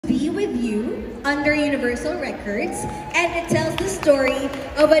You under Universal Records, and it tells the story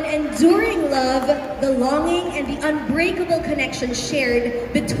of an enduring love, the longing, and the unbreakable connection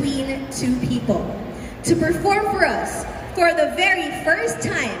shared between two people. To perform for us, for the very first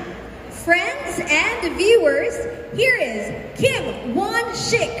time, friends and viewers, here is Kim Won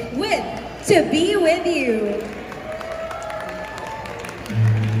Shik with To Be With You.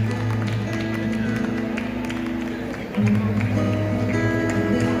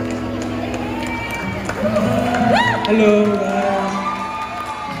 Hello guys.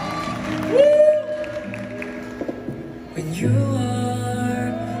 When you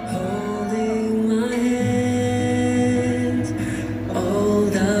are holding my hand, all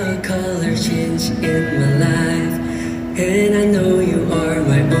the colors change in my life, and I know you are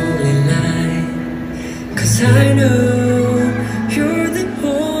my only light. 'Cause I know you're the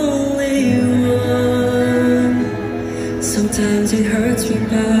only one. Sometimes it hurts me,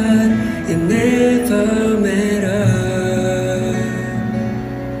 but it never matters.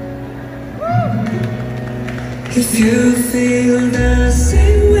 If you feel the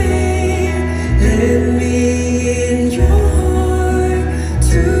same way, let me in your heart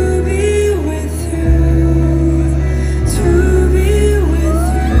to be with you, to be with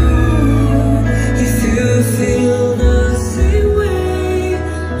you. If you feel the same way,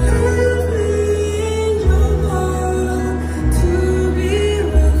 let me in your heart to be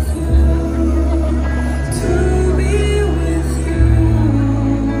with you, to be with you.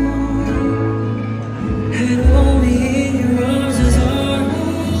 And only in your arms is all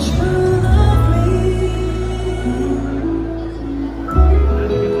that you love me.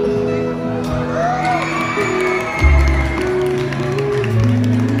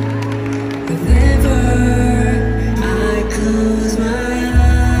 Whenever I close my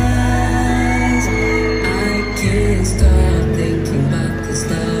eyes, I can't stop thinking about this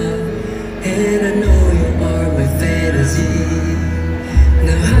love. And I know you are my fantasy.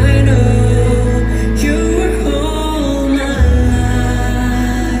 Now I know you are all my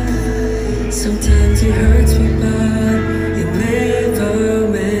life. Sometimes it hurts me, but it never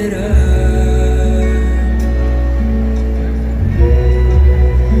matters.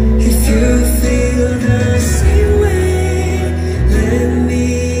 If you feel the same way, let me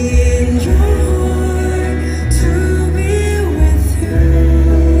in your heart to be with you,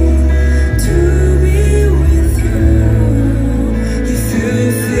 to be with you. If you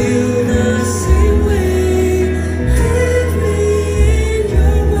feel the same way, let me in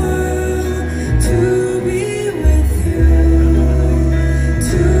your world to be with you,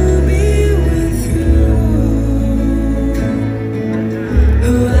 to be with you.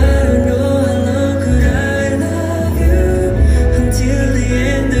 Oh, I don't know how long could I love you until the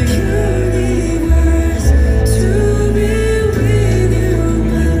end of universe. To be with you,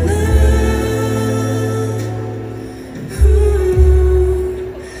 my love. Ooh.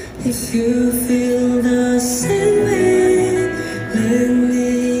 If you feel the same way, let me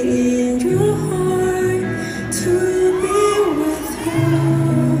in your heart to be with you,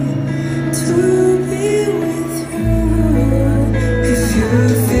 to be with you. If you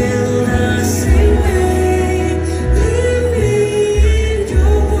feel the same way, let me in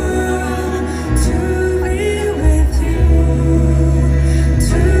your world to be with you,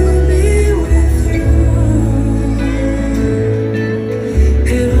 to be with you.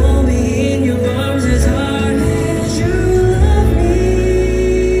 And hold me in your arms as hard as you love me.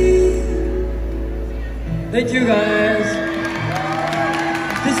 Thank you guys.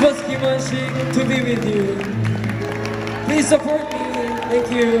 This was Kim Won Shik, To Be With You. Please support me. Thank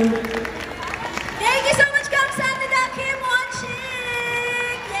you. Thank you so much, 감사합니다, Kim Won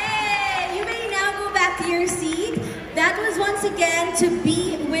Shik. Yay! You may now go back to your seat. That was once again To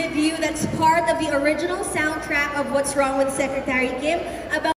Be With You. That's part of the original soundtrack of What's Wrong with Secretary Kim. About